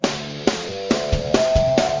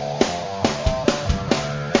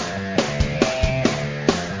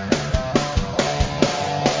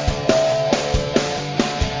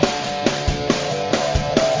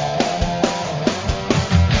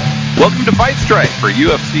strike for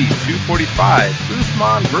UFC 245,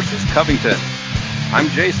 Usman versus Covington. I'm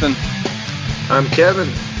Jason. I'm Kevin.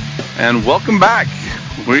 And welcome back.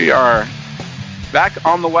 We are back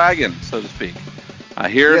on the wagon, so to speak,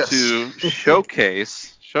 here to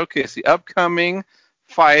showcase the upcoming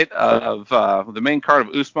fight of the main card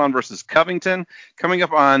of Usman versus Covington, coming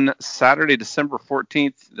up on Saturday, December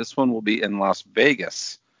 14th. This one will be in Las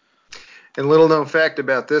Vegas. And little known fact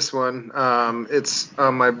about this one, it's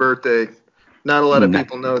on my birthday. Not a lot of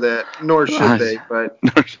people know that, nor should they, but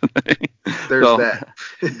there's that.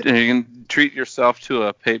 You can treat yourself to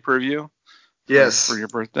a pay-per-view for your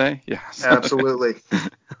birthday? Yes. Absolutely.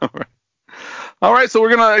 All right, so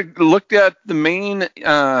we're going to look at the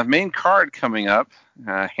main card coming up,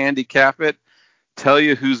 handicap it, tell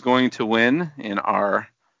you who's going to win in our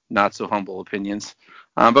not-so-humble opinions.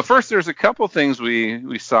 But first, there's a couple things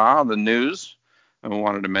we saw on the news and we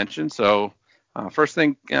wanted to mention. So first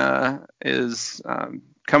thing is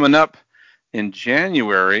coming up in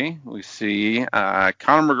January, we see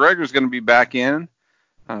Conor McGregor is going to be back in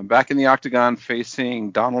the octagon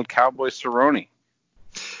facing Donald Cowboy Cerrone.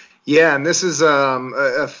 Yeah, and this is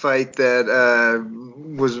a fight that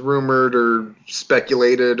was rumored or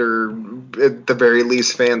speculated, or at the very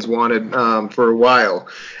least fans wanted for a while,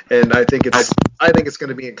 and I think it's going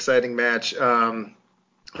to be an exciting match.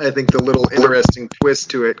 I think the little interesting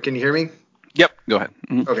twist to it. Can you hear me? Yep, go ahead.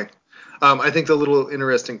 Mm-hmm. Okay. I think the little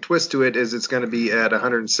interesting twist to it is it's going to be at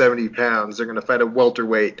 170 pounds. They're going to fight a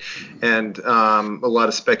welterweight, and a lot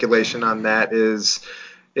of speculation on that is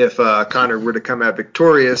if Conor were to come out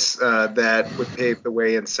victorious, that would pave the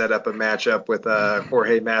way and set up a matchup with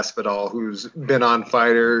Jorge Masvidal, who's been on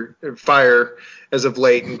fire as of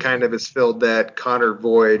late and kind of has filled that Conor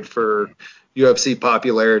void for UFC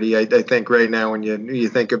popularity. I think right now when you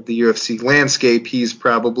think of the UFC landscape, he's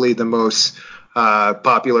probably the most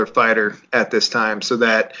popular fighter at this time. So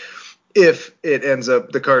that if it ends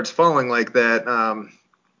up the cards falling like that,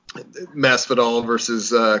 Masvidal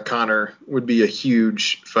versus Conor would be a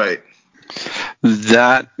huge fight.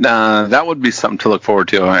 That would be something to look forward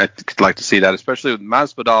to. I'd like to see that, especially with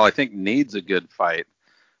Masvidal. I think needs a good fight,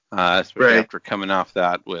 especially after coming off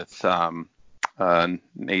that with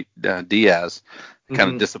Nate Diaz,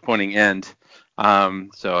 kind of disappointing end.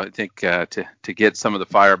 So I think to get some of the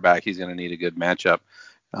fire back, he's going to need a good matchup.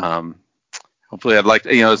 Hopefully, I'd like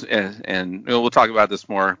to, and we'll talk about this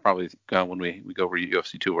more probably when we go over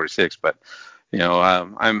UFC 246. But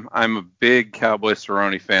I'm a big Cowboy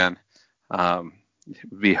Cerrone fan. It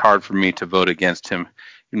would be hard for me to vote against him,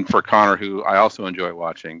 even for Conor, who I also enjoy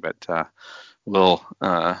watching. But we'll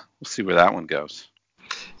see where that one goes.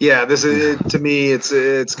 Yeah, this is to me.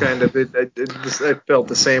 It's kind of I felt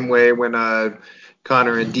the same way when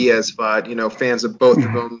Conor and Diaz fought. Fans of both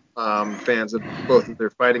of them, fans of both of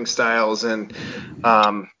their fighting styles, and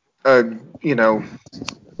hard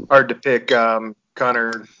to pick.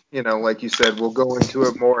 Conor, like you said, we'll go into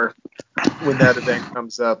it more when that event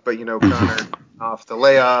comes up. But Conor off the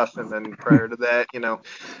layoff, and then prior to that,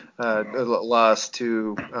 lost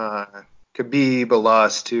to Khabib, a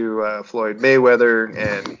loss to Floyd Mayweather,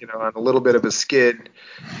 and on a little bit of a skid,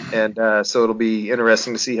 and so it'll be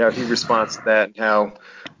interesting to see how he responds to that, and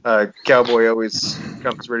how Cowboy always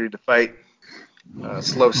comes ready to fight.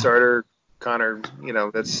 Slow starter, Conor,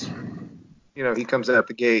 he comes out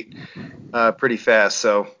the gate pretty fast,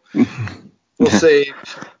 so we'll save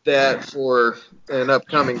that for an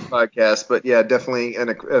upcoming podcast. But yeah, definitely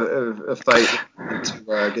a fight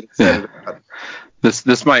to get excited about.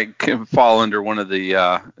 This might fall under one of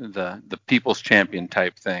the people's champion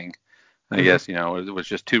type thing. I guess, it was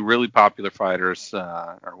just two really popular fighters,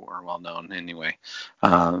 are well known anyway.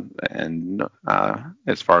 And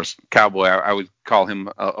as far as Cowboy, I would call him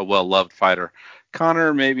a well-loved fighter.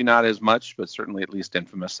 Conor, maybe not as much, but certainly at least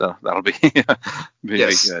infamous. So that'll be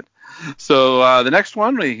good. So the next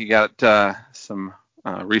one, we got some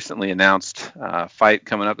recently announced fight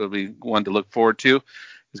coming up. That'll be one to look forward to.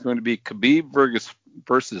 Is going to be Khabib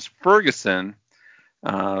versus Ferguson.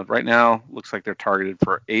 Right now, looks like they're targeted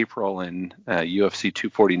for April in UFC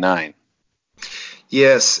 249.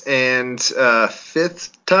 Yes, and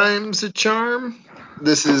fifth time's a charm.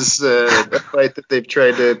 This is a fight that they've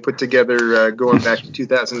tried to put together going back to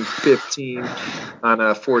 2015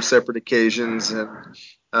 on 4 separate occasions, and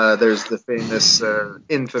there's the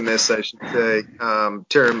infamous, I should say,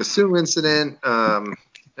 tiramisu incident.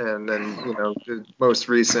 And then, the most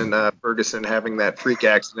recent, Ferguson having that freak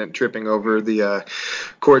accident, tripping over the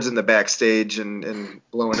cords in the backstage and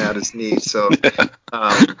blowing out his knee. So,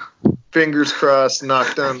 fingers crossed,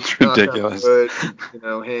 knocked on wood,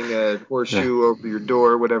 hang a horseshoe over your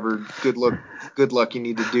door, whatever good luck you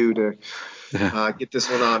need to do to get this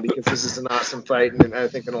one on, because this is an awesome fight, and I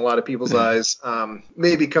think in a lot of people's eyes,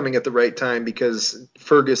 maybe coming at the right time, because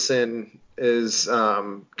Ferguson is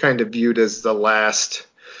kind of viewed as the last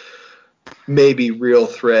maybe real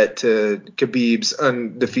threat to Khabib's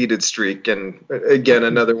undefeated streak, and again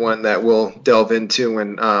another one that we'll delve into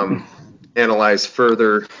and analyze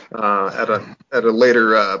further at a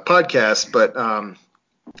later podcast. But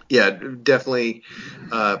yeah, definitely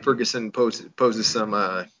Ferguson poses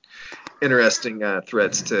some interesting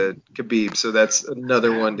threats to Khabib, so that's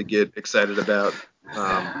another one to get excited about.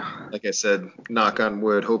 Like I said, knock on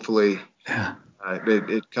wood, hopefully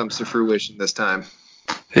it comes to fruition this time.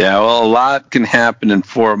 Yeah, well, a lot can happen in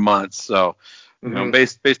 4 months. So,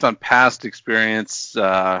 based on past experience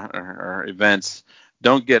or events,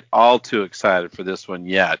 don't get all too excited for this one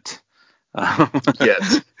yet.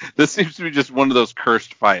 Yes. This seems to be just one of those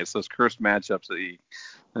cursed fights, those cursed matchups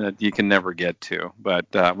that you can never get to. But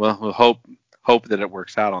we'll hope that it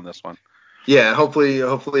works out on this one. Yeah, hopefully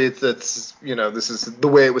it's this is the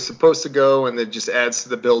way it was supposed to go, and it just adds to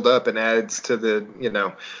the build up and adds to the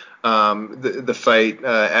the fight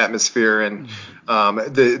atmosphere, and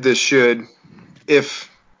this should, if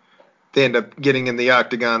they end up getting in the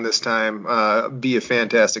octagon this time, be a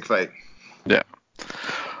fantastic fight. Yeah.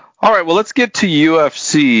 All right, well, let's get to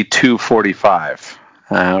UFC 245.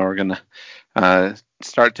 We're gonna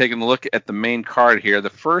start taking a look at the main card here. The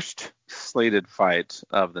first slated fight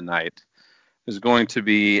of the night is going to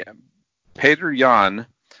be Petr Yan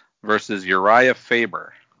versus Uriah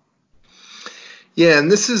Faber. Yeah,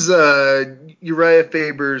 and this is Uriah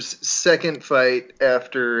Faber's second fight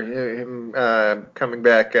after him coming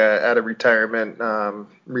back out of retirement,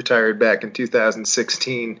 retired back in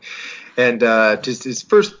 2016. And just his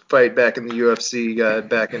first fight back in the UFC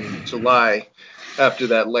back in July after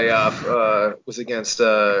that layoff was against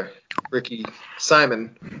Ricky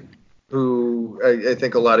Simon, who I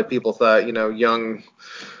think a lot of people thought, young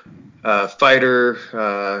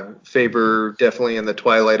fighter, Faber definitely in the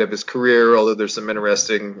twilight of his career, although there's some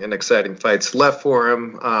interesting and exciting fights left for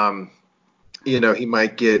him. He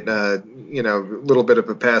might get, a little bit of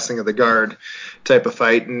a passing of the guard type of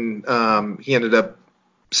fight, and he ended up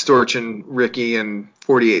storching Ricky in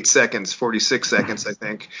 46 seconds, I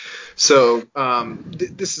think. So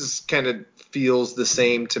this is kind of feels the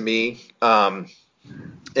same to me.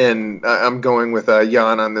 And I'm going with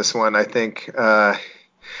Yan on this one. I think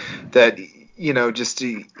that, just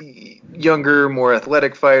a younger, more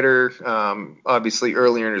athletic fighter. Obviously,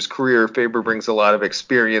 earlier in his career, Faber brings a lot of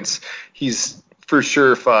experience. He's for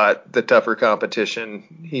sure fought the tougher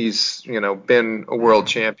competition. He's, been a world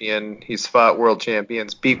champion. He's fought world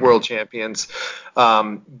champions, beat world champions.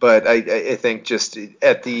 But I think just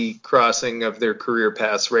at the crossing of their career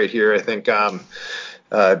paths right here, I think Yan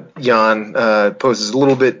poses a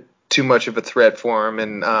little bit too much of a threat for him,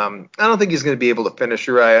 and I don't think he's going to be able to finish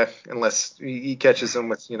Uriah unless he catches him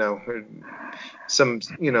with some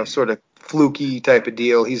sort of fluky type of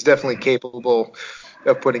deal. He's definitely capable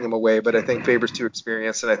of putting him away, but I think Faber's too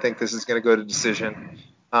experienced, and I think this is going to go to decision,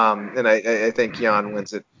 and I think Yan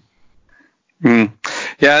wins it.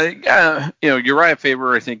 Yeah, Uriah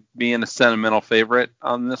Faber, I think, being a sentimental favorite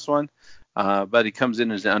on this one. But he comes in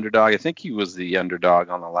as an underdog. I think he was the underdog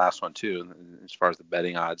on the last one too, as far as the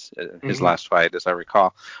betting odds. His last fight, as I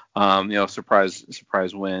recall, surprise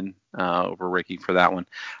win over Ricky for that one.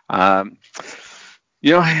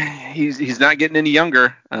 He's not getting any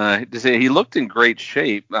younger. He looked in great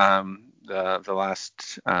shape. The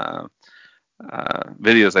last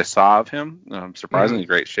videos I saw of him, surprisingly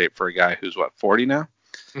great shape for a guy who's 40 now,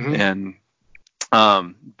 and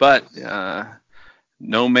but.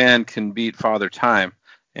 No man can beat Father Time.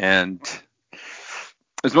 And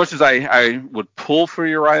as much as I would pull for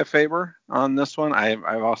Uriah Faber on this one,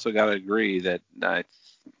 I've also got to agree that I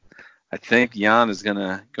think Yan is going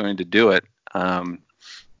to do it.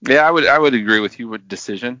 Yeah, I would agree with you with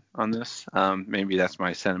decision on this. Maybe that's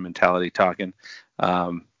my sentimentality talking.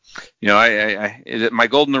 My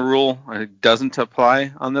golden rule doesn't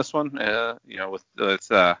apply on this one. With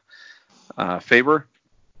Faber.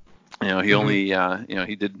 He only,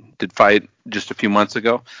 he did fight just a few months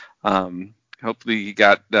ago. Hopefully he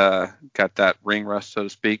got that ring rust, so to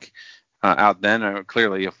speak, out then.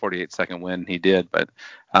 Clearly a 48-second win he did, but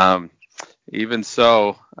even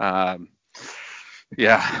so,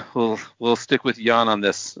 we'll stick with Yan on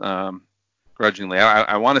this grudgingly.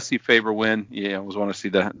 I want to see Faber win. I always want to see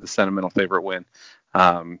the sentimental favorite win.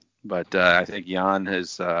 But I think Yan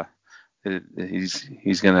is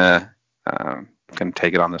he's gonna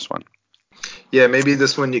take it on this one. Yeah, maybe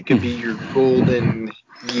this one it could be your golden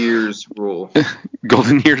years rule.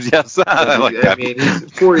 Golden years, yes. I like that. mean,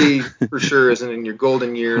 he's 40 for sure isn't in your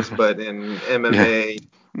golden years, but in MMA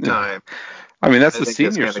time. I mean, that's I the think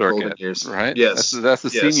senior that's kind of golden circuit, years. right? Yes. That's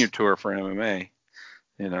the yes. senior tour for MMA.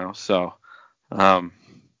 So, but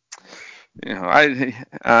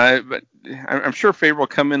I'm sure Faber will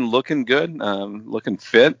come in looking good, looking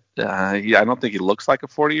fit. I don't think he looks like a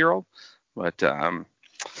 40-year-old, but no,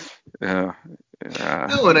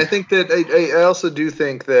 and I think that I also do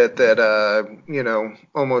think that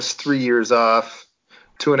almost 3 years off,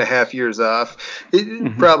 2.5 years off,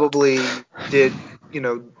 it probably did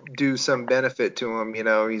do some benefit to him.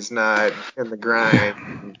 He's not in the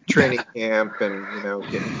grind, training camp, and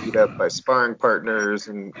getting beat up by sparring partners,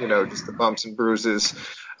 and just the bumps and bruises.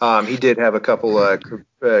 He did have a couple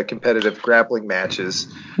competitive grappling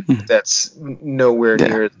matches, but that's nowhere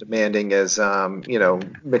near as demanding as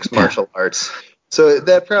mixed martial arts. So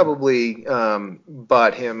that probably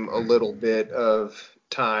bought him a little bit of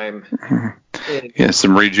time.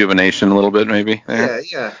 Some rejuvenation a little bit maybe there.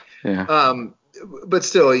 Yeah. But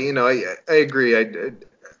still, I agree.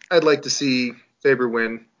 I'd like to see Faber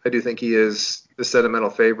win. I do think he is the sentimental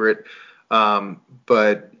favorite.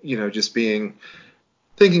 But just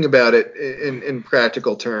thinking about it in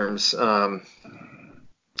practical terms,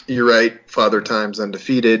 you're right. Father Time's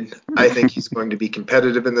undefeated. I think he's going to be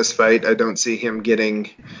competitive in this fight. I don't see him getting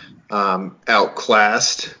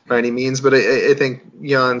outclassed by any means, but I think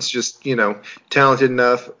Jan's just talented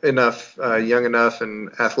enough, young enough, and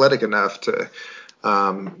athletic enough to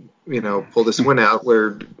pull this win out.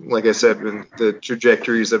 Where, like I said, when the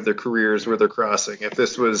trajectories of their careers where they're crossing. If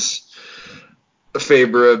this was a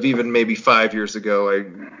Faber of even maybe 5 years ago,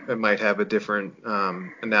 I might have a different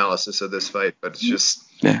analysis of this fight. But it's just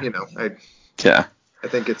I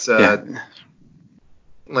think it's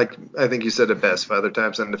like I think you said it best. Father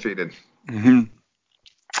Time's undefeated. Mm-hmm.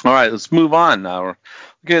 All right, let's move on now.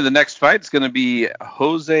 Okay, the next fight is going to be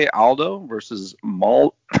Jose Aldo versus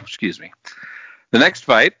Excuse me. The next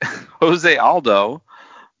fight, Jose Aldo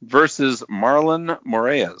versus Marlon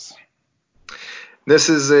Moraes. This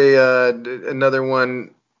is another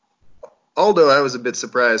one. Aldo, I was a bit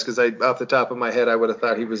surprised because off the top of my head, I would have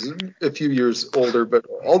thought he was a few years older, but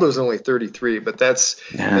Aldo's only 33, but that's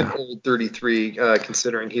an old 33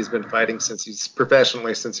 considering he's been fighting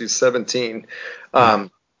professionally since he's 17. And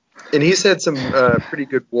he's had some pretty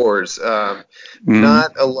good wars.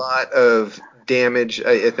 Not a lot of damage,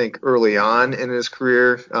 I think, early on in his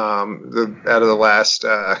career. Out of the last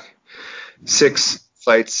 6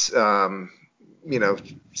 fights, 6-7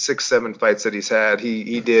 fights that he's had,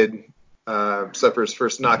 he did suffer his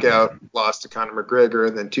first knockout, lost to Conor McGregor,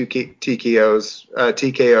 and then 2 TKOs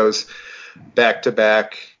back to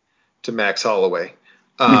back to Max Holloway.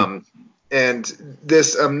 And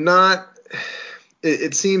this,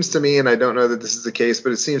 it seems to me, and I don't know that this is the case,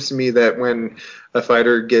 but it seems to me that when a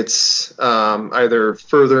fighter gets either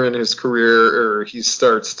further in his career or he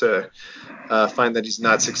starts to find that he's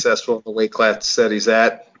not successful in the weight class that he's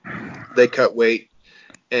at, they cut weight.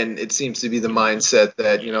 And it seems to be the mindset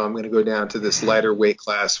that, I'm going to go down to this lighter weight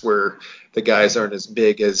class where the guys aren't as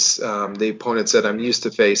big as the opponents that I'm used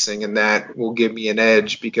to facing, and that will give me an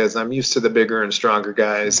edge because I'm used to the bigger and stronger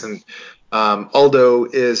guys. And Aldo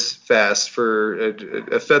is fast for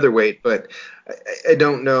a featherweight, but I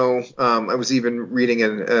don't know. I was even reading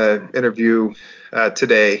an interview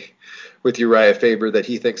today with Uriah Faber that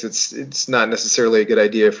he thinks it's not necessarily a good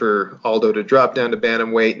idea for Aldo to drop down to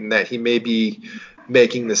bantamweight, and that he may be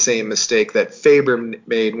making the same mistake that Faber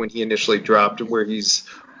made when he initially dropped, where he's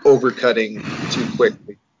overcutting too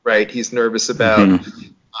quickly, right? He's nervous about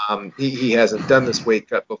he hasn't done this weight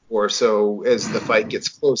cut before, so as the fight gets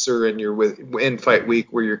closer and you're in fight week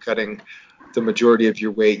where you're cutting the majority of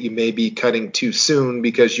your weight, you may be cutting too soon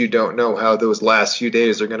because you don't know how those last few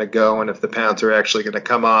days are going to go and if the pounds are actually going to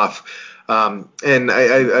come off. And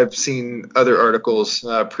I've seen other articles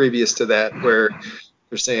previous to that where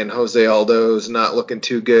they're saying Jose Aldo's not looking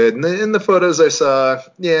too good. And in the photos I saw,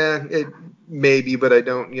 it maybe, but I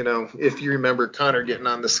don't, if you remember Conor getting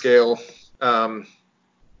on the scale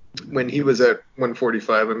when he was at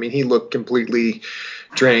 145, I mean, he looked completely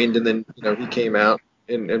drained, and then, he came out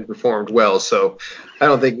and performed well. So I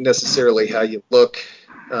don't think necessarily how you look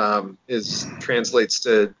translates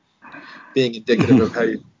to being indicative of how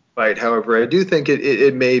you fight. However, I do think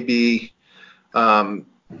it may be a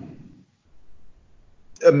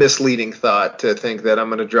misleading thought to think that I'm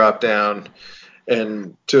going to drop down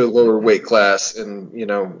and to a lower weight class and,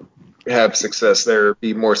 have success there,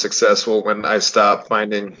 be more successful when I stop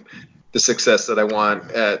finding the success that I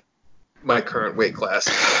want at my current weight class.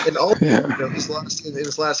 And also, he's lost in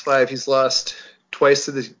his last 5, he's lost twice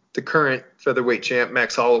to the current featherweight champ,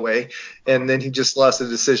 Max Holloway, and then he just lost a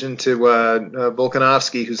decision to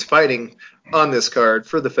Volkanovski, who's fighting on this card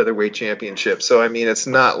for the featherweight championship. So, I mean, it's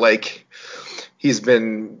not like he's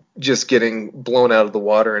been just getting blown out of the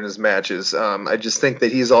water in his matches. I just think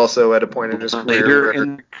that he's also at a point in his career. Later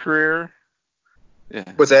in the career?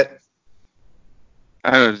 Yeah. What's that?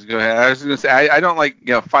 I was going to say, I don't like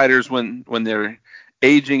fighters when they're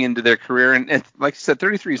aging into their career. And like I said,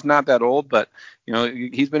 33 is not that old, but,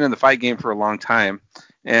 he's been in the fight game for a long time.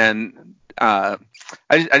 And I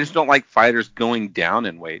just don't like fighters going down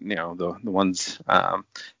in weight. The ones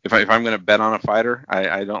if I'm going to bet on a fighter,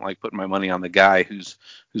 I don't like putting my money on the guy who's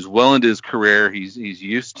well into his career. He's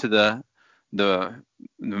used to the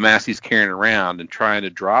mass he's carrying around and trying to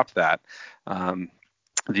drop that.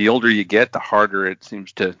 The older you get, the harder it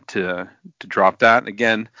seems to drop that.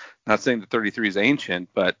 Again, not saying that 33 is ancient,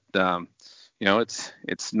 but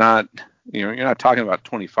it's not. You're not talking about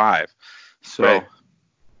 25. So.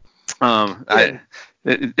 Right.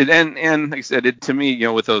 And like I said, to me,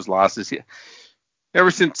 with those losses,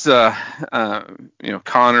 ever since Conor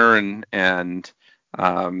and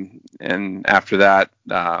after that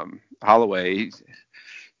Holloway,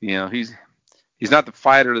 he's not the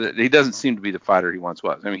fighter that he doesn't seem to be the fighter he once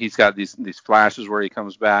was. I mean, he's got these flashes where he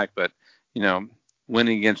comes back, but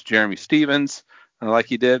winning against Jeremy Stephens like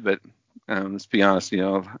he did, but let's be honest,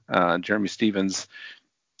 Jeremy Stephens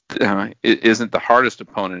it isn't the hardest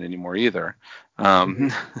opponent anymore either.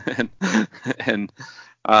 And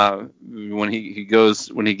when he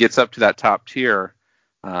gets up to that top tier,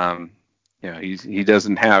 he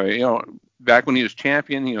doesn't have, back when he was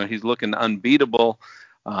champion, he's looking unbeatable.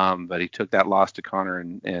 But he took that loss to Conor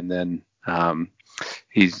and then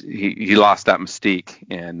he lost that mystique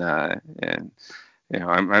and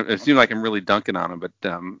it seems like I'm really dunking on him, but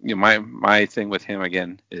my thing with him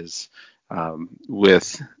again is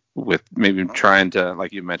with maybe trying to,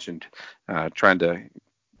 like you mentioned, trying to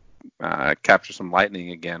capture some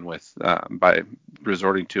lightning again by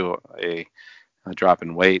resorting to a drop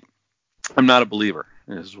in weight. I'm not a believer,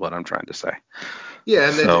 is what I'm trying to say.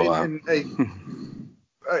 Yeah, and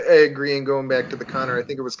I agree. And going back to the Conor, I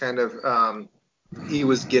think it was kind of he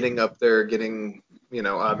was getting up there,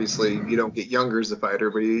 obviously you don't get younger as a fighter,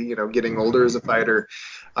 but getting older as a fighter.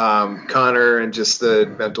 Conor and just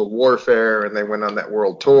the mental warfare, and they went on that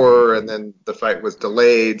world tour, and then the fight was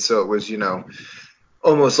delayed, so it was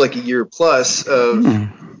almost like a year plus of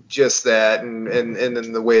just that, and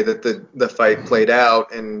then the way that the fight played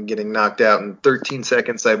out and getting knocked out in 13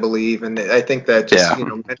 seconds, I believe, and I think that just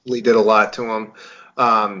mentally did a lot to him.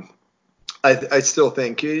 I still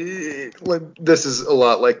think this is a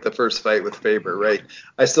lot like the first fight with Faber, right?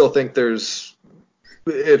 I still think there's,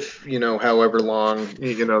 if however long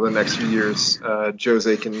the next few years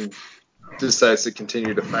Jose decides to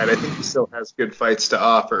continue to fight, I think he still has good fights to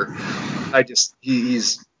offer.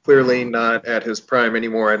 He's clearly not at his prime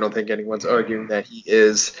anymore. I don't think anyone's arguing that he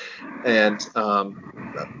is, and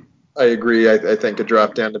I agree. I think a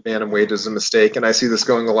drop down to bantamweight is a mistake, and I see this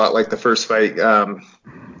going a lot like the first fight.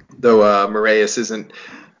 Though Moraes isn't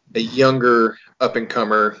a younger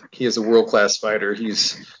up-and-comer, he is a world-class fighter.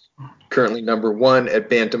 He's currently number one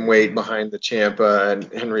at bantamweight behind the champ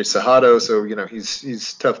Henry Cejudo. So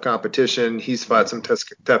he's tough competition. He's fought some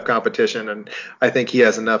tough competition, and I think he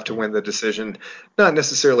has enough to win the decision. Not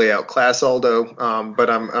necessarily outclass Aldo,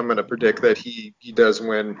 but I'm going to predict that he does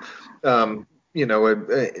win. A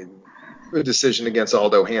decision against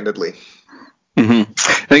Aldo handedly. Mm-hmm.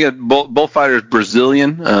 I think both fighters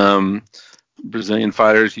Brazilian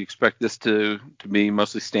fighters. You expect this to be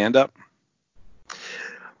mostly stand up?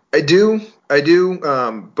 I do.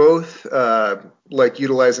 Both like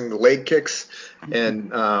utilizing the leg kicks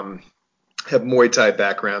and have Muay Thai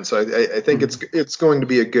background. So I think it's going to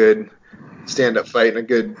be a good stand-up fight and a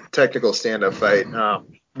good technical stand-up fight.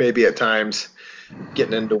 Maybe at times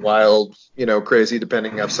getting into wild, crazy,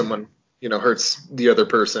 depending if someone hurts the other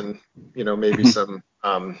person. Maybe some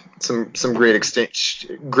great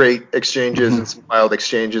exchanges and some wild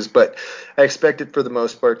exchanges. But I expect it for the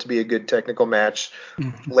most part to be a good technical match,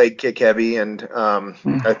 leg kick heavy, and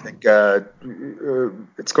I think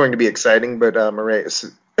it's going to be exciting. But Moraes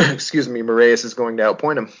is going to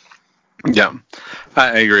outpoint him. Yeah,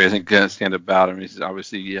 I agree. I think stand up bout. I mean, he's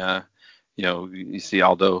obviously, you see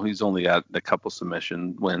Aldo, he's only got a couple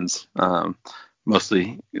submission wins.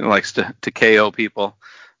 Mostly likes to KO people,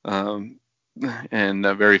 and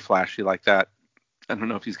very flashy like that. I don't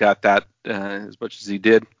know if he's got that as much as he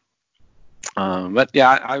did. But yeah,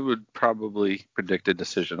 I would probably predict a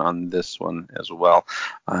decision on this one as well.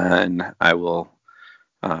 And I will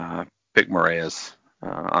pick Moraes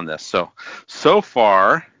on this. So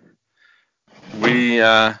far,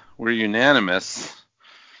 we're unanimous.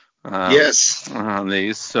 Yes. On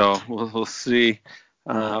these, so we'll see.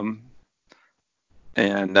 And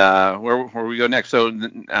where we go next. So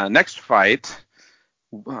next fight,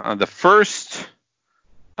 the first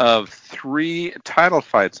of 3 title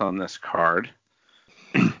fights on this card.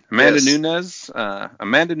 Amanda Nunes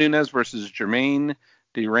versus Germaine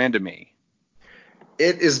de Randamie.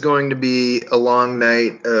 It is going to be a long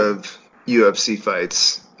night of UFC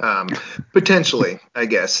fights. Potentially, I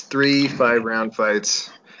guess. 3 5-round fights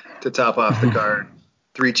to top off the card.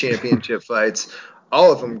 3 championship fights.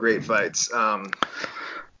 All of them great fights.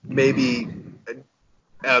 Maybe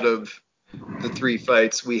out of the 3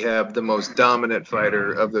 fights, we have the most dominant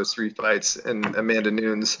fighter of those 3 fights, and Amanda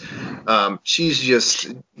Nunes.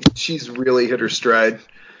 She's really hit her stride.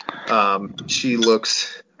 She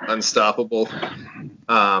looks unstoppable.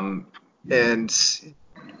 And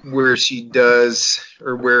where she does,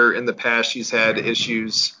 or where in the past she's had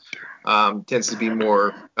issues, tends to be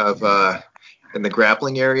more of in the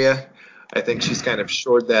grappling area. I think she's kind of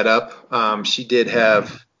shored that up. She did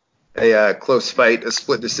have a close fight, a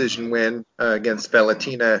split decision win against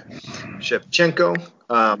Valentina Shevchenko.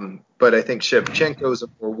 But I think Shevchenko is a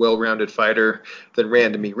more well-rounded fighter than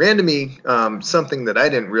Randamie. Randamie, something that I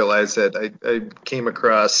didn't realize that I came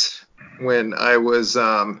across when I was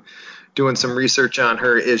doing some research on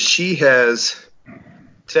her, is she has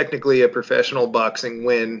technically a professional boxing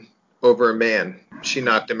win over a man. She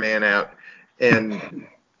knocked a man out. And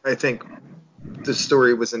I think the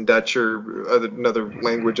story was in Dutch or another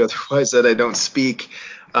language otherwise that I don't speak.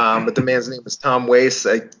 But the man's name was Tom Wace.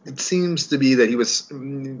 It seems to be that he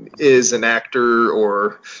is an actor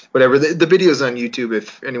or whatever. The video's on YouTube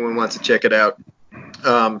if anyone wants to check it out.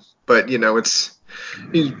 But he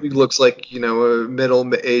looks like a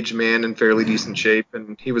middle-aged man in fairly decent shape,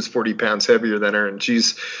 and he was 40 pounds heavier than her, and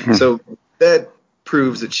so that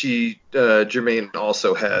proves that Germaine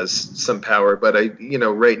also has some power. But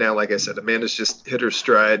right now, like I said, Amanda's just hit her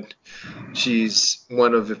stride. She's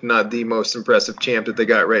one of, if not the most impressive champ that they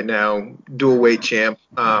got right now, dual weight champ.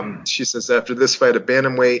 She says after this fight at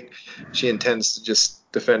bantamweight, she intends to just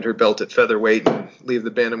defend her belt at featherweight and leave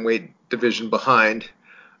the bantamweight division behind.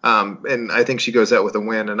 And I think she goes out with a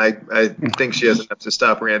win, and I think she has enough to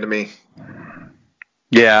stop Randamie.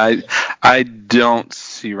 Yeah, I don't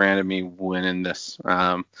see Randamie winning this.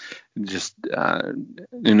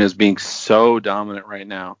 Nunes being so dominant right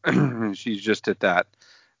now, she's just at that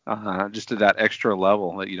extra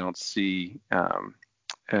level that you don't see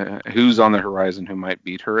who's on the horizon who might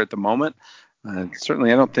beat her at the moment.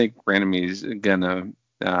 Certainly, I don't think Randamie is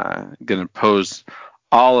gonna pose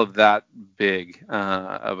all of that big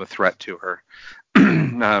of a threat to her.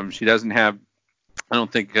 She doesn't have, I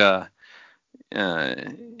don't think,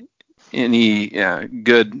 any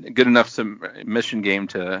good enough submission game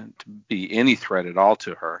to be any threat at all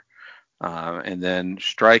to her. And then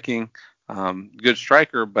striking, good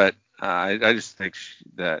striker, but I just think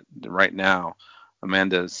that right now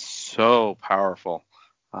Amanda is so powerful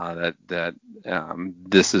that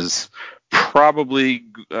this is probably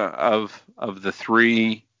of the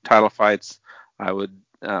 3 title fights, I would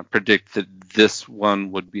predict that this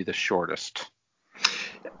one would be the shortest.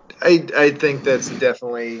 I think that's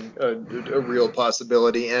definitely a real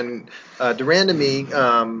possibility. And de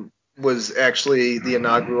Randamie was actually the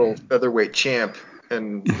inaugural featherweight champ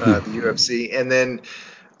in the UFC, and then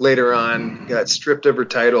later on got stripped of her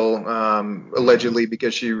title allegedly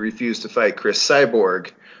because she refused to fight Chris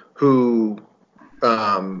Cyborg, who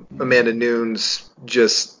Amanda Nunes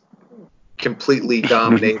just completely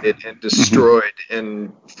dominated and destroyed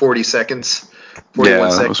in 40 seconds.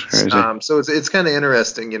 41 seconds. That was crazy. So it's kind of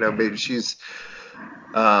interesting, maybe she's,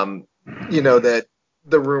 that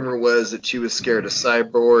the rumor was that she was scared of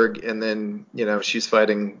Cyborg, and then, she's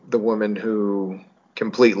fighting the woman who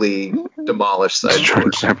completely demolished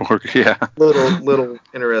Cyborg. Yeah. Little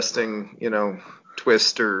interesting,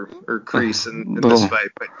 twist or crease in this fight.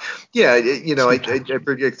 But yeah, I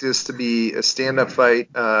predict this to be a stand-up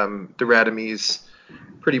fight. de Randamie's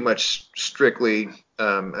pretty much strictly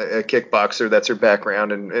a kickboxer. That's her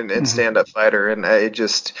background, and stand-up fighter. And I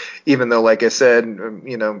just, even though, like I said,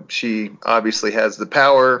 she obviously has the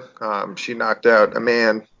power. She knocked out a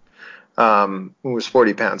man who was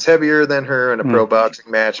 40 pounds heavier than her in a pro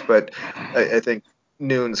boxing match, but I think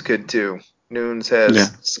Nunes could too. Nunes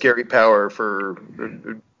has scary power for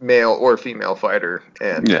a male or female fighter,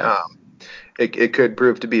 and it could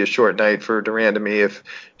prove to be a short night for de Randamie if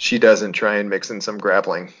she doesn't try and mix in some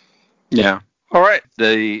grappling. Yeah. All right.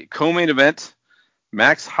 The co-main event,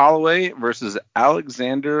 Max Holloway versus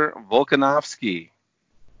Alexander Volkanovski.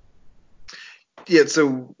 Yeah,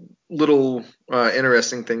 so little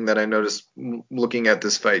interesting thing that I noticed looking at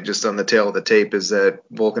this fight just on the tail of the tape is that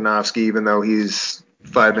Volkanovski, even though he's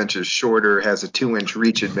 5 inches shorter, has a 2 inch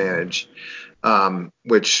reach advantage,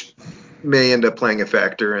 which may end up playing a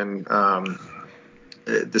factor in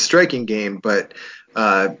the striking game. But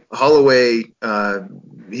Holloway,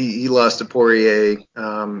 he lost to Poirier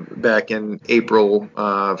back in April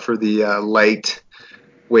for the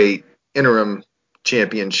lightweight interim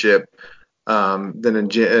championship. Then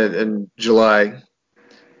in July,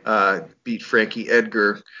 beat Frankie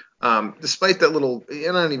Edgar. Despite that little,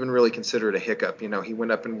 and I don't even really consider it a hiccup. You know, he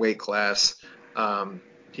went up in weight class.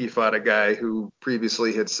 He fought a guy who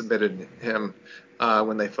previously had submitted him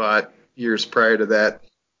when they fought years prior to that.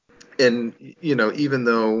 And, you know, even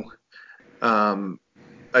though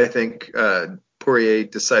I think Poirier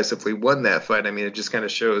decisively won that fight, I mean, it just kind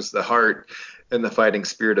of shows the heart and the fighting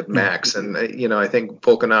spirit of Max. And, you know, I think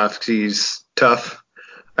Volkanovski's tough.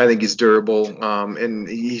 I think he's durable, and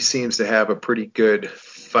he seems to have a pretty good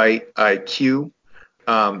fight IQ.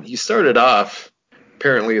 He started off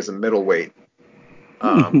apparently as a middleweight,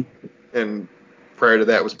 and prior to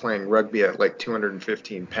that was playing rugby at like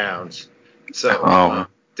 215 pounds. So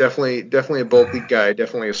definitely a bulky guy,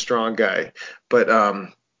 definitely a strong guy. But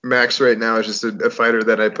Max right now is just a fighter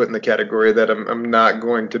that I put in the category that I'm not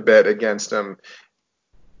going to bet against him,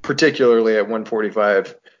 particularly at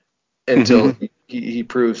 145 until he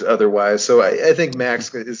proves otherwise. So I think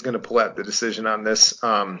Max is going to pull out the decision on this.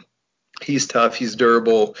 He's tough. He's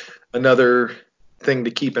durable. Another thing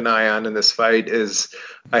to keep an eye on in this fight is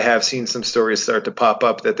I have seen some stories start to pop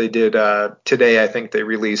up that they did today. I think they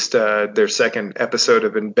released their second episode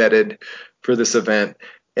of Embedded for this event.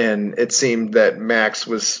 And it seemed that Max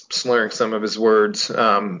was slurring some of his words,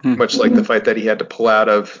 much like the fight that he had to pull out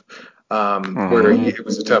of, where it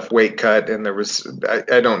was a tough weight cut. And there was,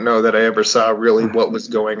 I don't know that I ever saw really what was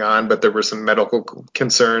going on, but there were some medical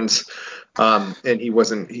concerns, and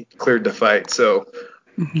he cleared to fight. So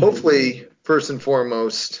hopefully, first and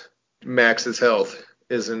foremost, Max's health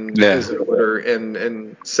is in order.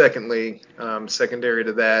 And secondly, secondary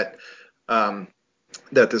to that,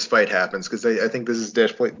 that this fight happens, because I think this is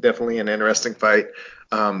definitely an interesting fight.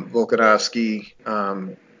 Volkanovski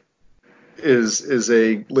is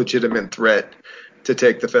a legitimate threat to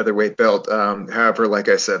take the featherweight belt. However, like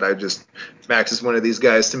I said, Max is one of these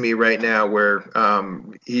guys to me right now where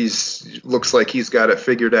looks like he's got it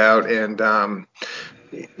figured out, and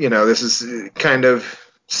you know, this is kind of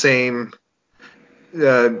same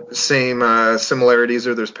similarities,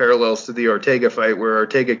 or there's parallels to the Ortega fight, where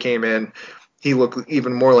Ortega came in. He looked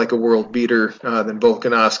even more like a world beater than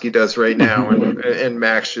Volkanovski does right now, and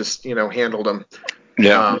Max just, you know, handled him.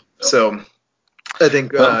 Yeah. So I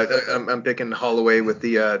think I'm picking Holloway with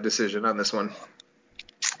the decision on this one.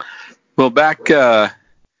 Well, back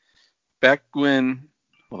when,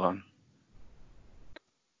 hold on.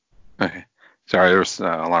 Okay, sorry, there was an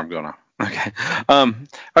alarm going on. Okay.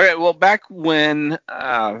 Okay. Well, back when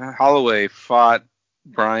Holloway fought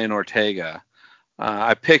Brian Ortega,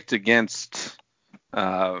 I picked against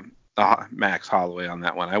Max Holloway on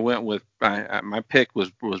that one. I went with my pick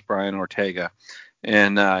was Brian Ortega,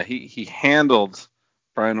 and he handled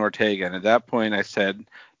Brian Ortega. And at that point, I said,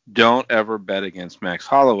 "Don't ever bet against Max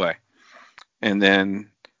Holloway." And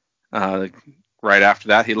then right after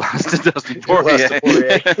that, he lost to Dustin Poirier.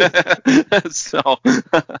 So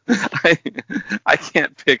I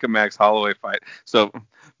can't pick a Max Holloway fight. So,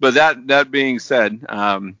 but that being said,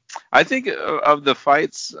 I think of the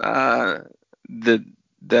fights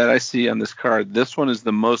that I see on this card, this one is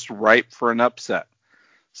the most ripe for an upset.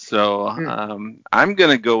 So I'm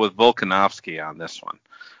going to go with Volkanovski on this one.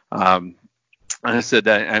 I said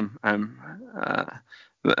that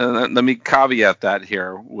let me caveat that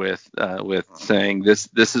here with saying this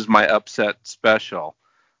is my upset special,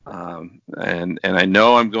 and I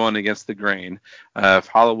know I'm going against the grain. If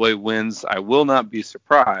Holloway wins, I will not be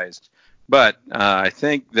surprised. But I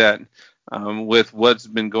think that with what's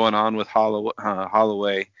been going on with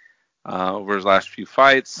Holloway over his last few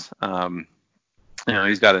fights, you know,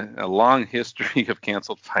 he's got a long history of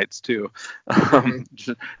canceled fights too.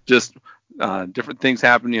 Just different things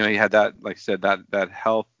happen. You know, he had that, like I said, that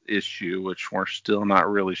health issue, which we're still not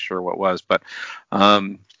really sure what was. But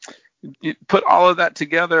you put all of that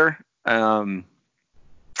together, and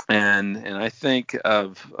I think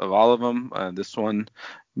of all of them, this one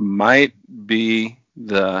might be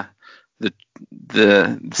the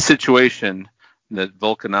situation that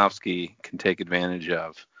Volkanovski can take advantage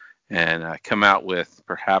of. and come out with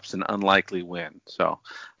perhaps an unlikely win. So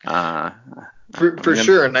for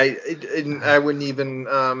sure, and I wouldn't even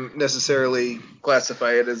necessarily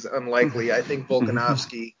classify it as unlikely. I think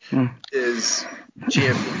Volkanovski is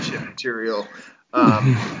championship material.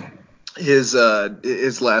 His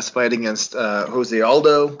last fight against Jose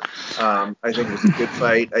Aldo, I think it was a good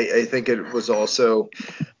fight. I think it was also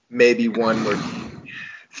maybe one where he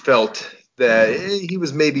felt that he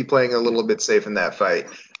was maybe playing a little bit safe in that fight.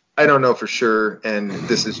 I don't know for sure, and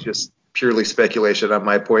this is just purely speculation on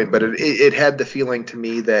my point, but it had the feeling to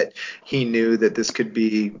me that he knew that this could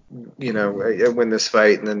be, win this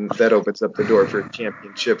fight, and then that opens up the door for a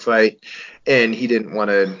championship fight, and he didn't want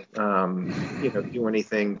to, do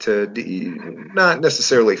anything to not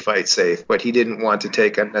necessarily fight safe, but he didn't want to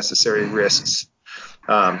take unnecessary risks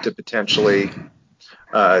to potentially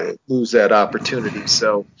lose that opportunity.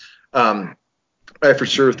 So I for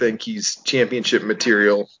sure think he's championship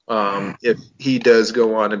material. If he does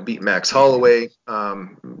go on and beat Max Holloway,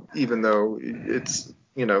 even though it's,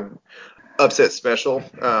 upset special,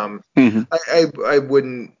 I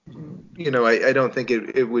wouldn't, I don't think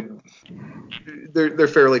it would. They're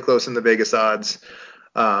fairly close in the Vegas odds.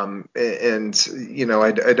 And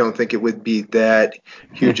I don't think it would be that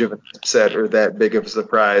huge of an upset or that big of a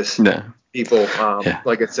surprise. No. People,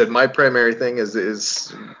 like I said, my primary thing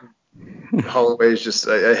is Holloway is just,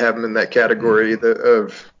 I have him in that category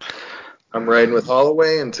of I'm riding with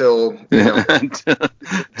Holloway until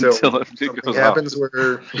until something happens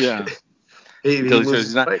where he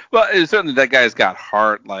loses. Well, it's certainly that guy's got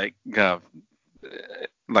heart like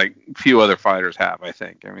few other fighters have. I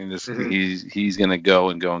think. I mean, he's gonna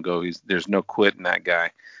go and go and go. There's no quit in that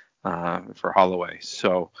guy for Holloway.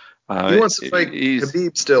 So he wants to fight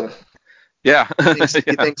Khabib still. Yeah. He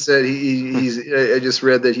thinks that he's. I just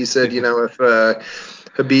read that he said, if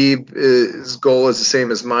Khabib's goal is the same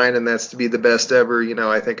as mine, and that's to be the best ever,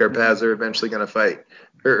 I think our paths are eventually going to fight,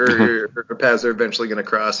 or our paths are eventually going to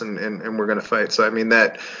cross, and we're going to fight. So I mean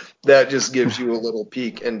that just gives you a little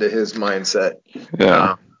peek into his mindset.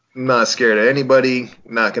 Yeah. Not scared of anybody,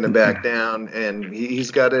 not going to back down, and he's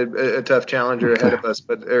got a tough challenger ahead of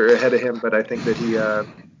him. But I think that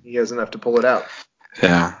he has enough to pull it out.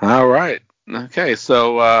 Yeah. All right. Okay.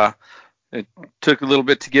 So it took a little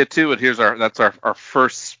bit to get to it. That's our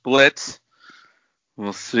first split.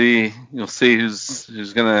 We'll see. You'll see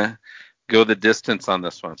who's gonna go the distance on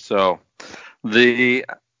this one. So the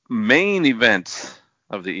main event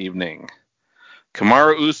of the evening: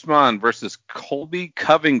 Kamaru Usman versus Colby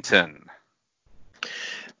Covington.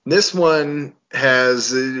 This one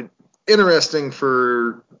has interesting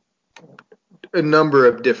for a number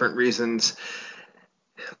of different reasons.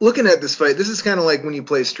 Looking at this fight, this is kind of like when you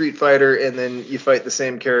play Street Fighter and then you fight the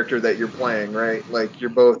same character that you're playing, right? Like you're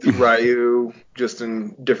both Ryu, just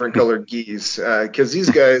in different colored gis. Because these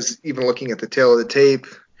guys, even looking at the tail of the tape,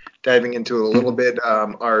 diving into it a little bit,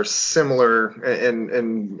 are similar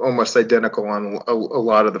and almost identical on a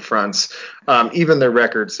lot of the fronts. Even their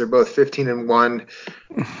records, they're both 15-1.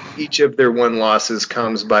 Each of their 1 losses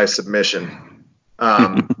comes by submission.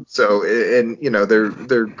 So, and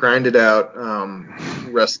they're grinded out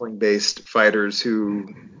wrestling based fighters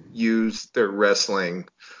who use their wrestling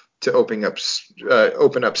to open up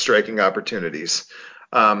striking opportunities.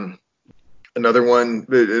 Another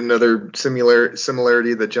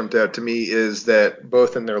similarity that jumped out to me is that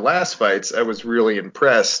both in their last fights, I was really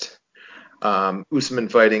impressed. Usman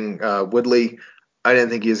fighting Woodley, I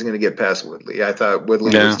didn't think he was going to get past Woodley. I thought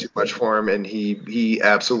Woodley was too much for him, and he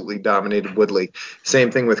absolutely dominated Woodley.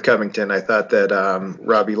 Same thing with Covington. I thought that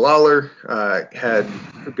Robbie Lawler had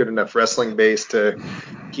a good enough wrestling base to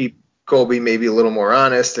keep Colby maybe a little more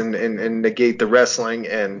honest and negate the wrestling,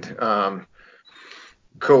 and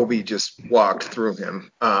Colby just walked through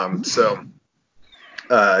him. Like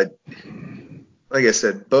I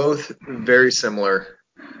said, both very similar.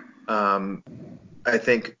 I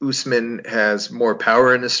think Usman has more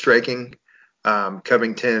power in his striking.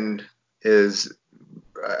 Covington is,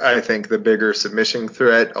 I think, the bigger submission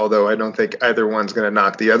threat, although I don't think either one's going to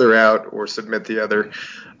knock the other out or submit the other.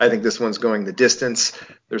 I think this one's going the distance.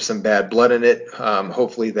 There's some bad blood in it.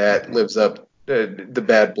 Hopefully that lives up. The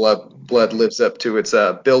bad blood lives up to its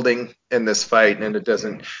building in this fight, and it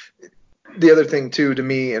doesn't. The other thing, too, to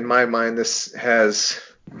me, in my mind, this has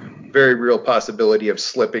very real possibility of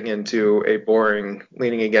slipping into a boring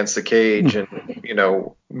leaning against the cage and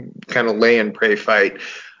kind of lay and pray fight.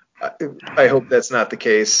 I hope that's not the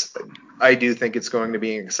case. I do think it's going to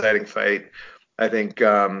be an exciting fight. I think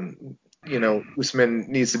Usman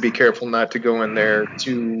needs to be careful not to go in there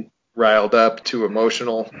too riled up, too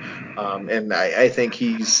emotional, and I think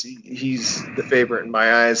he's the favorite in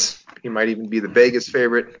my eyes. He might even be the Vegas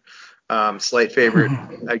favorite, slight favorite,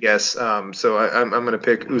 I guess. So I'm going to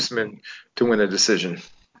pick Usman to win a decision.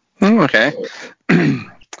 Okay.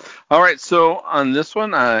 All right. So on this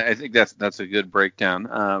one, I think that's a good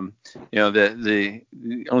breakdown. The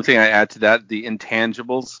only thing I add to that, the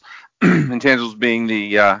intangibles, intangibles being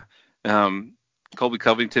the Colby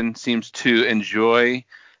Covington seems to enjoy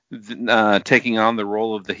taking on the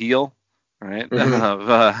role of the heel, right?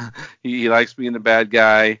 Mm-hmm. He likes being the bad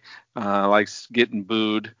guy, likes getting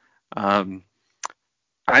booed.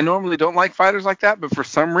 I normally don't like fighters like that, but for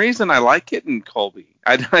some reason I like it in Colby.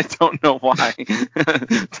 I don't know why.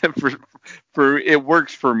 for it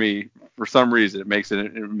works for me for some reason. It makes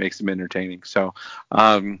him entertaining. So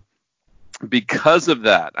because of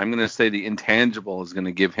that, I'm going to say the intangible is going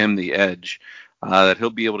to give him the edge. That he'll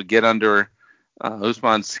be able to get under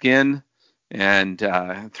Usman's skin and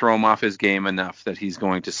throw him off his game enough that he's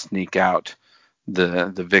going to sneak out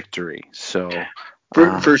the victory. So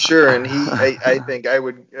for sure, and I think I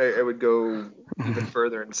would go even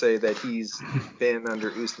further and say that he's been under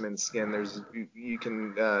Usman's skin. There's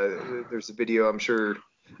a video I'm sure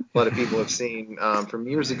a lot of people have seen from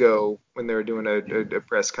years ago when they were doing a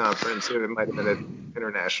press conference. It might have been an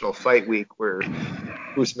International Fight Week where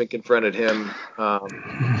Usman confronted him.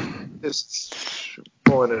 Just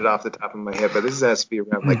pulling it off the top of my head, but this has to be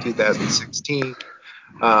around like 2016.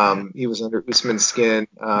 He was under Usman's skin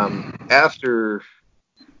after.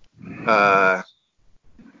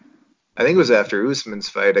 I think it was after Usman's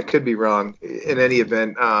fight. I could be wrong. In any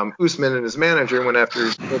event, Usman and his manager went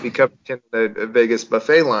after Colby Covington at a Vegas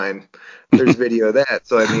buffet line. There's video of that.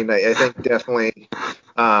 So, I mean, I think definitely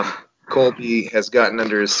Colby has gotten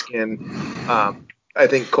under his skin. I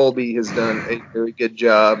think Colby has done a very good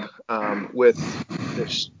job with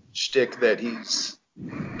the shtick that he's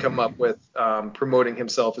come up with, promoting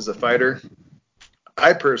himself as a fighter.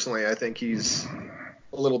 I think he's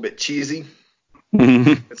a little bit cheesy.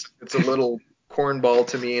 It's a little cornball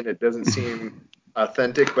to me, and it doesn't seem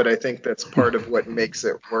authentic, but I think that's part of what makes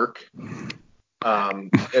it work. I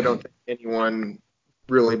don't think anyone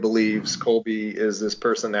really believes Colby is this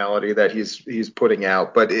personality that he's putting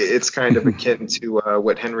out, but it's kind of akin to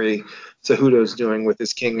what Henry Cejudo's doing with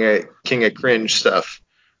his King of Cringe stuff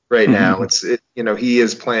right now. He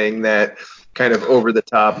is playing that kind of over the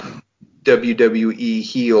top WWE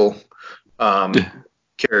heel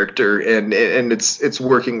character, and it's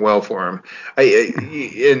working well for him.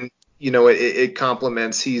 It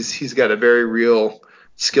complements. He's got a very real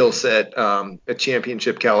skill set, a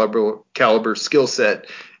championship caliber skill set,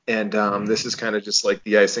 and this is kind of just like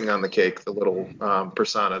the icing on the cake, the little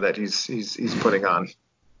persona that he's putting on.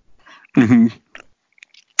 Mm-hmm.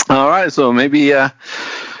 All right, so maybe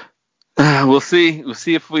we'll see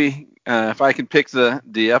if I can pick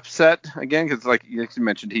the upset again, because like you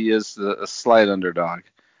mentioned, he is a slight underdog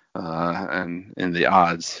and in the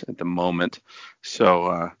odds at the moment.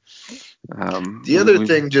 So the other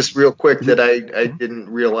thing, just real quick, that I didn't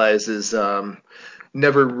realize is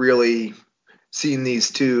never really seen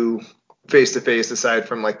these two face to face aside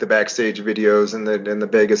from like the backstage videos and the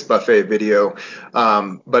Vegas buffet video,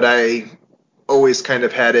 but I always kind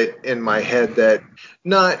of had it in my head that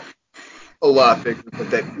not a lot bigger, but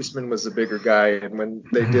that Usman was a bigger guy. And when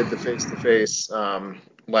they did the face-to-face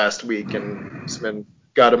last week, and Usman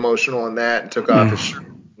got emotional in that and took off his shirt,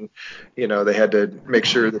 and, they had to make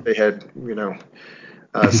sure that they had,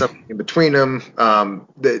 something in between them.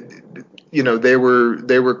 They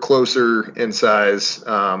were closer in size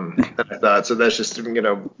than I thought. So that's just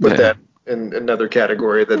put that in another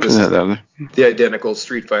category, that this is the identical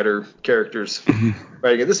Street Fighter characters.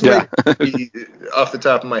 Right again, this might be off the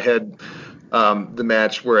top of my head the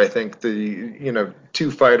match where I think the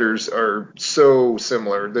two fighters are so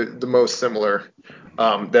similar, the most similar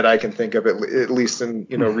that I can think of, at least in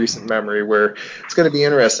recent memory, where it's going to be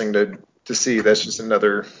interesting to see. That's just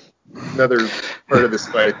another part of this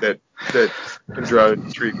fight that can draw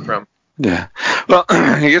intrigue from. Yeah. Well,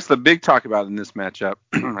 I guess the big talk about in this matchup,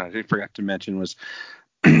 I forgot to mention, was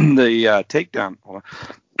the takedown.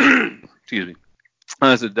 Excuse me.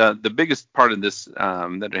 The biggest part of this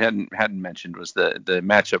that I hadn't mentioned was the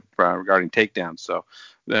matchup regarding takedowns. So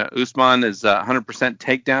Usman is 100%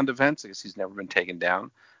 takedown defense. I guess he's never been taken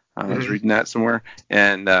down. I was reading that somewhere.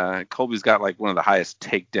 And Colby's got like one of the highest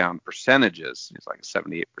takedown percentages. It's like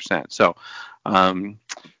 78%. So we're going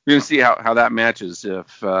to see how that matches.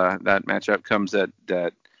 If that matchup comes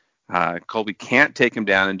that Colby can't take him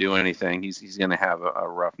down and do anything, he's going to have a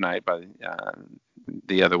rough night. By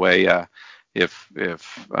the other way, if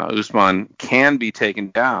Usman can be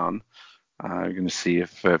taken down You're going to see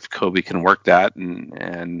if Colby can work that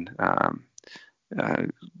and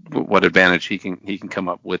what advantage he can come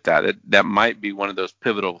up with that. That might be one of those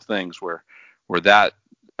pivotal things where that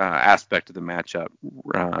aspect of the matchup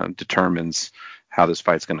determines how this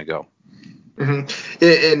fight's going to go. Mm-hmm.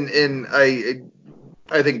 And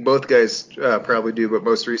I think both guys probably do, but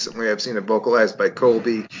most recently I've seen it vocalized by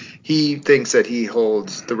Colby. He thinks that he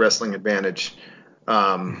holds the wrestling advantage.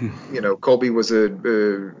 Colby was a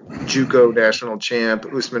JUCO national champ.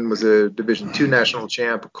 Usman was a Division II national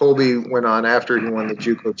champ. Colby went on after he won the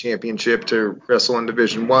JUCO championship to wrestle in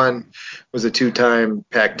Division I, was a 2-time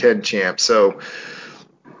Pac-10 champ. So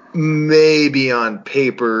maybe on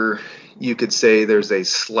paper you could say there's a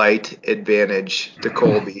slight advantage to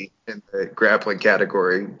Colby in the grappling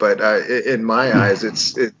category, but in my eyes,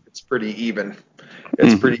 it's pretty even.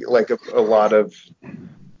 It's pretty like a lot of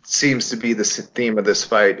seems to be the theme of this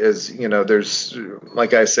fight is, there's,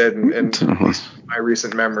 like I said, in my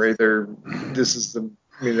recent memory, this is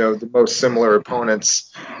the most similar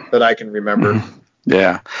opponents that I can remember.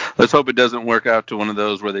 Yeah. Let's hope it doesn't work out to one of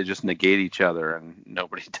those where they just negate each other and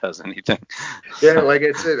nobody does anything. Yeah, like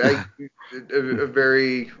I said, a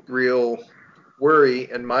very real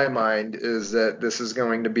worry in my mind is that this is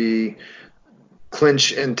going to be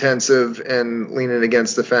clinch intensive and leaning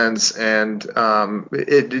against the fence, and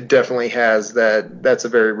it definitely has that. That's a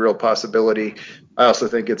very real possibility. I also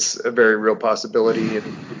think it's a very real possibility,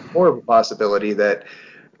 and more of a possibility, that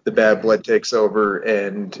the bad blood takes over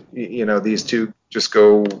and these two just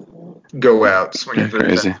go out swinging for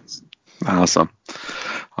the fence. Awesome.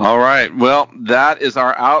 All right, well, that is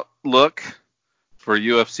our outlook for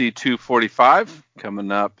UFC 245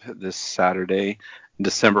 coming up this Saturday,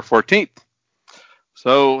 December 14th.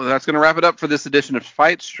 So that's going to wrap it up for this edition of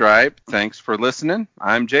Fight Stripe. Thanks for listening.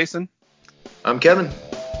 I'm Jason. I'm Kevin.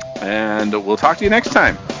 And we'll talk to you next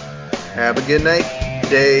time. Have a good night,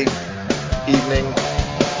 day, evening,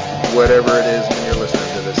 whatever it is when you're listening.